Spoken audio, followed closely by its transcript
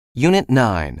Unit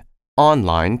 9,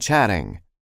 Online Chatting.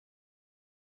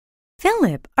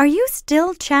 Philip, are you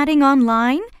still chatting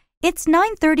online? It's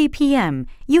 9:30 p.m.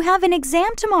 You have an exam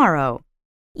tomorrow.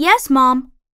 Yes,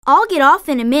 Mom. I'll get off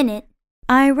in a minute.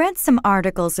 I read some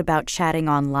articles about chatting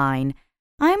online.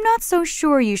 I'm not so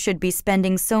sure you should be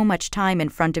spending so much time in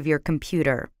front of your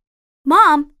computer.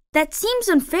 Mom, that seems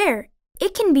unfair.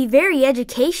 It can be very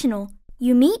educational.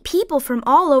 You meet people from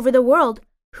all over the world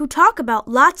who talk about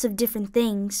lots of different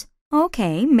things.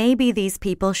 Okay, maybe these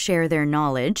people share their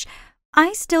knowledge.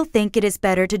 I still think it is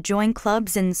better to join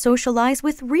clubs and socialize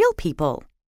with real people.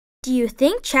 Do you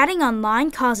think chatting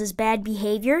online causes bad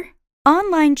behavior?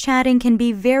 Online chatting can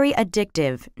be very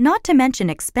addictive, not to mention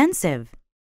expensive.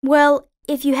 Well,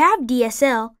 if you have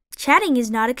DSL, chatting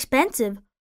is not expensive.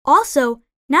 Also,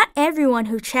 not everyone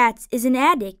who chats is an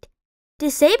addict.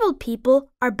 Disabled people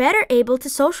are better able to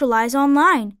socialize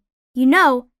online. You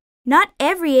know, not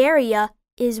every area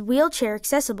is wheelchair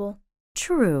accessible.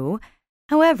 True.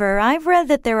 However, I've read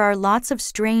that there are lots of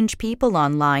strange people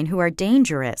online who are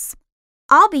dangerous.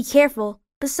 I'll be careful.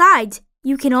 Besides,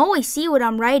 you can always see what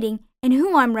I'm writing and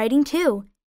who I'm writing to.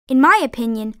 In my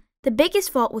opinion, the biggest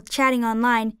fault with chatting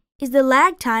online is the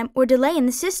lag time or delay in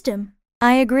the system.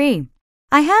 I agree.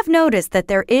 I have noticed that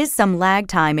there is some lag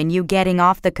time in you getting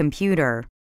off the computer.